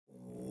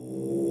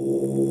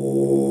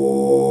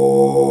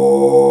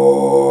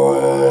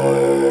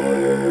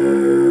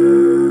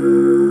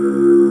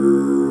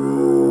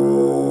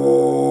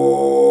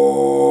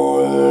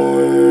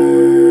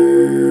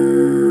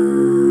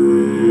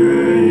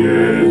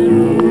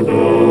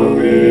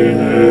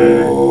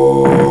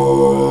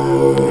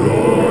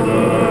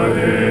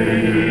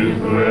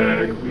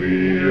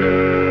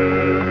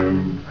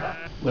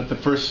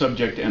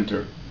subject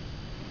enter.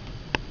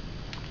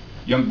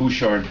 Young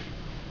Bouchard,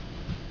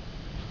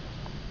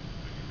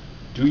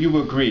 do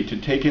you agree to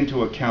take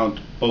into account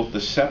both the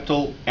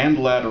septal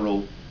and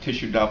lateral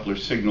tissue Doppler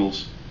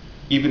signals,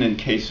 even in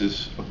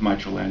cases of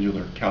mitral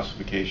annular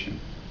calcification?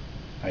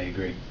 I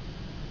agree.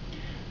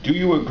 Do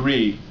you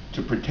agree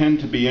to pretend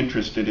to be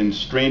interested in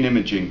strain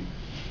imaging,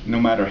 no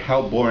matter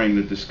how boring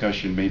the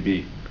discussion may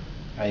be?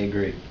 I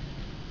agree.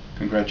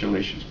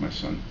 Congratulations, my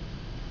son.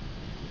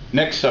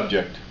 Next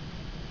subject.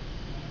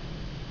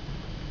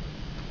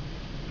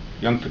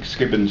 Young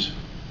Fitzgibbons,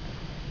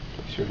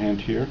 place your hand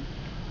here.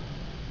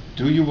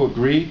 Do you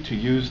agree to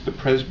use the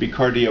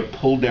presbycardia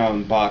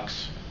pull-down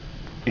box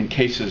in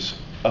cases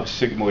of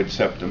sigmoid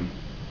septum?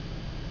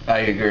 I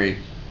agree.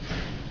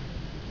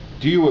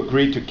 Do you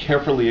agree to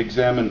carefully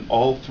examine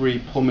all three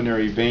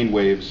pulmonary vein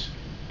waves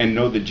and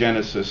know the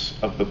genesis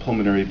of the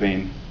pulmonary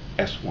vein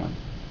S1?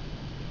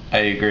 I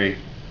agree.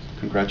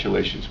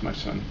 Congratulations, my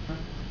son.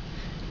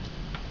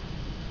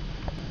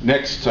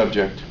 Next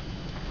subject.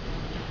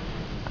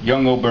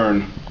 Young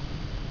O'Byrne,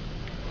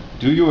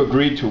 do you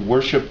agree to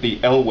worship the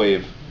L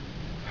wave,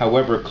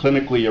 however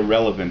clinically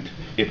irrelevant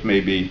it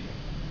may be?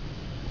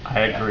 I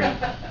agree.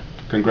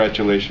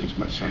 Congratulations,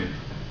 my son.